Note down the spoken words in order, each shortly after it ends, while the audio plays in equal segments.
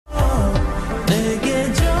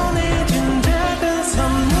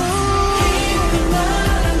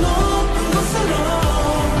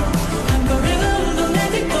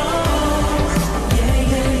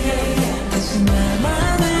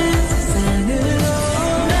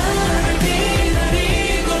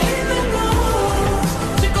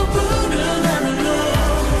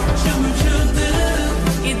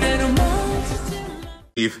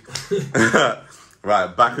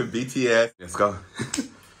Alright, back with BTS. Let's go.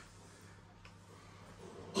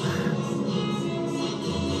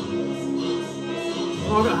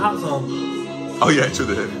 Oh, I've got hats on. Oh yeah, true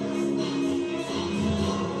that.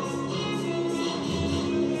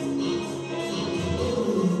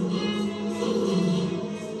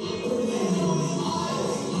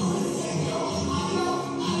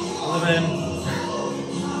 Love him.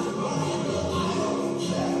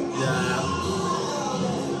 Yeah.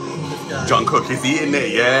 This guy. Jungkook is eating it,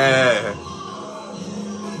 yeah.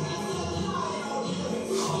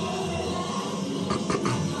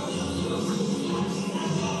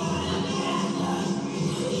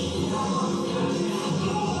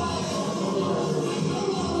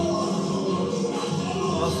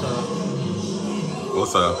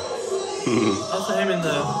 Also. Also him in the...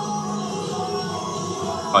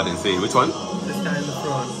 I didn't see. Which one? This guy in the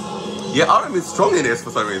front. Yeah, RM is strong in this for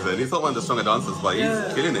some reason. He's not one of the stronger dancers, but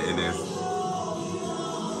he's killing it in this.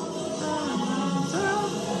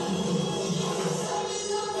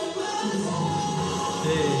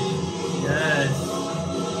 Hey, yes.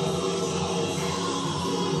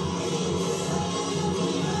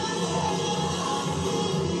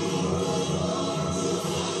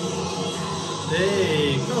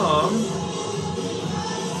 Hey, come on.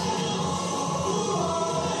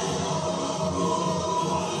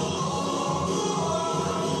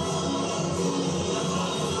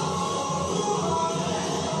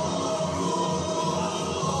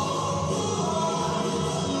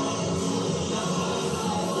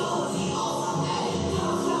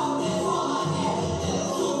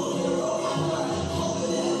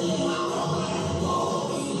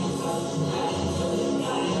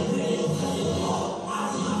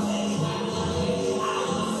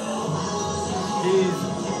 He's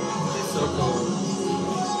so cool.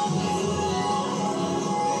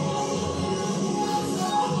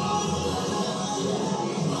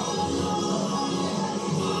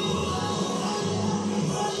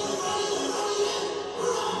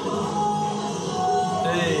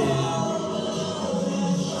 Hey.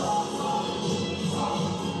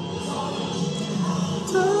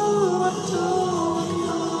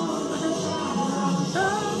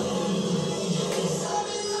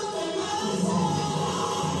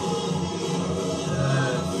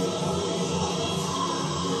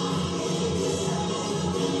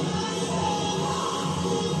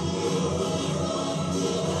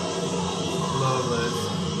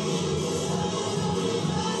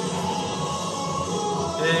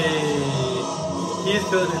 Hey, he's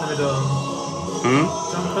good in the middle.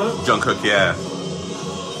 Jungkook? Jungkook, yeah.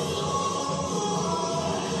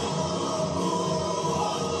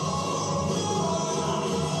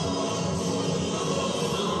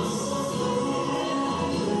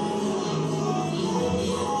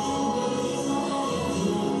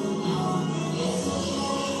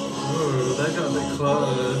 Ooh, they got a bit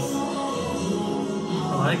close. I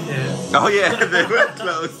like it. Oh yeah, they were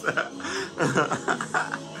close.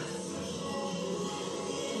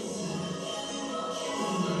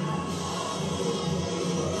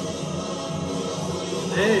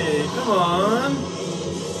 Hey, come on.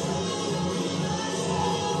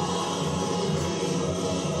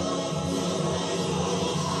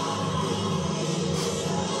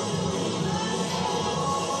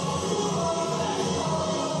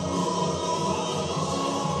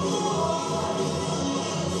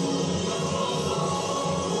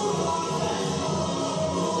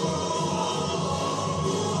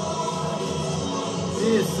 He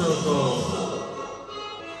is so cool.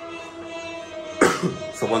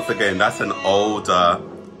 So once again, that's an older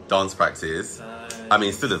dance practice. I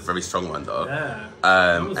mean, still a very strong one though. Yeah.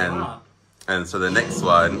 And so the next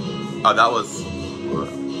one, oh, that was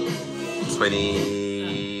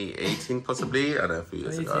 2018 possibly. I don't know, a few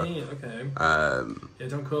years ago. Okay. Yeah,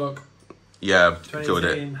 Jungkook. Yeah, killed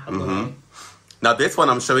it. 2018. Now this one,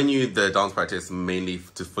 I'm showing you the dance practice mainly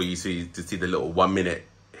for you to see the little 1 minute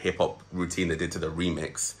hip hop routine they did to the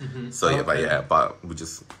remix. So Okay. but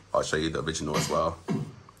I'll show you the original as well.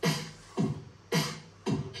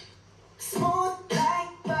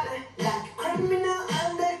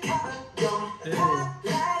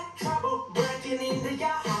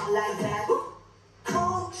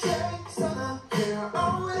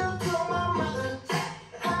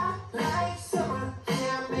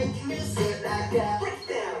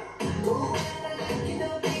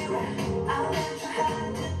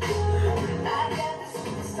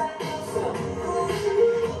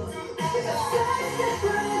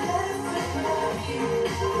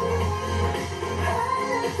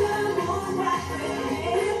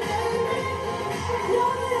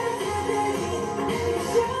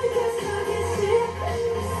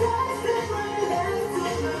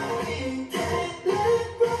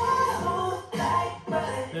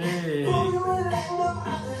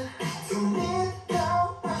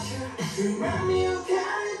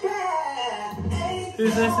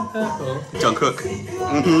 Who's this in purple? Jungkook.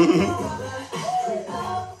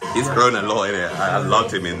 He's grown a lot in it. I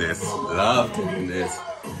loved him in this. Loved him in this.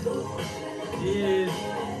 Yeah.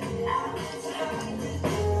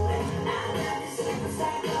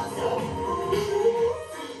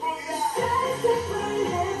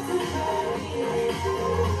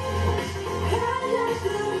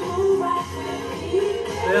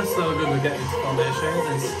 They're so good at getting into formations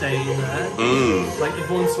and staying there. Like if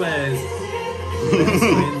one swears, they can stay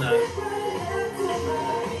in there.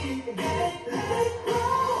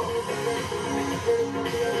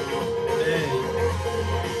 Hey.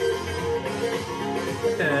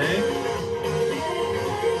 Okay.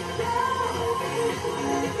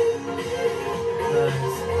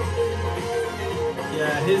 Nice.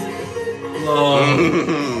 Yeah, his... Lord.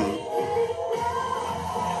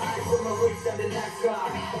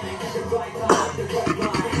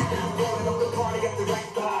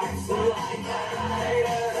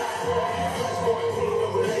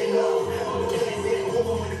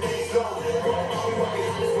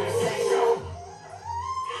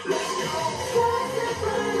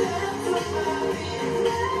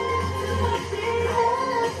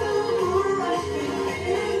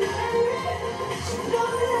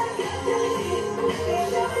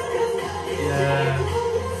 Yeah.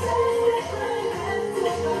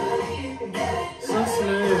 So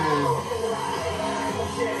smooth.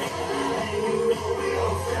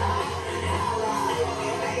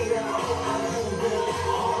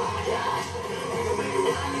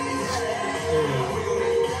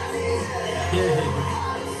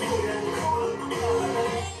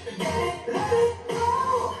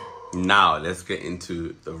 Now let's get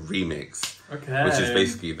into the remix. Okay. Which is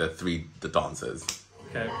basically the dancers.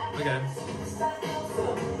 Okay, okay.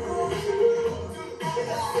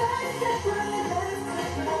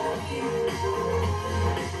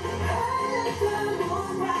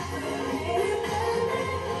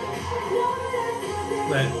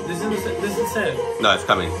 Wait, this is it? No, it's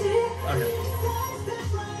coming. Okay.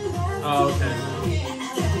 Oh, okay.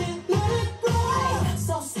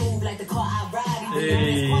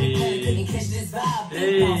 Hey.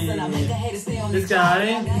 This guy.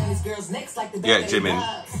 Yeah, Jimin.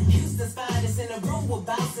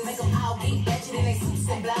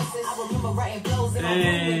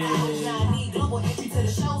 Hey.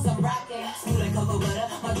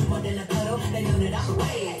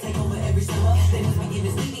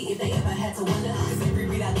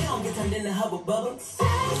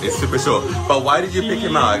 It's super short. But why did you pick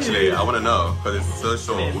him out actually? I want to know. Because it's so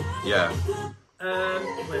short. Yeah.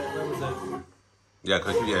 Wait, where was it? Yeah,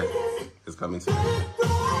 it's coming soon.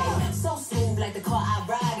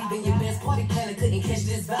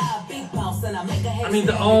 I mean,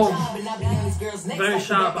 they're all very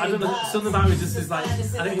sharp. I don't know, something about it just is like, I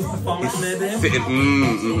think his performance maybe.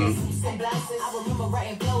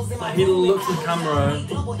 Like he looks at the camera.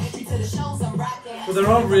 But they're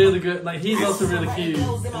all really good. Like he's also really cute in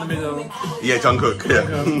the middle. Yeah, Jungkook.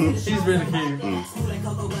 Yeah. He's really cute.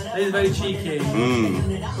 He's very cheeky.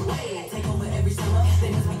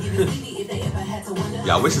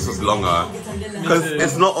 Yeah, I wish this was longer. Because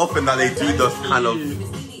it's not often that they do those kind of...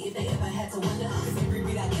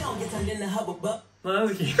 No, that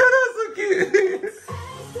was cute. That's so cute.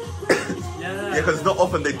 Yeah. Because it's not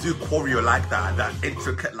often they do choreo like that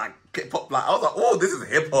intricate, like hip-hop. Like, I was like, oh, this is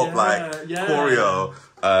hip-hop, choreo.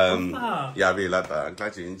 Yeah, I really like that. I'm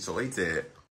glad you enjoyed it.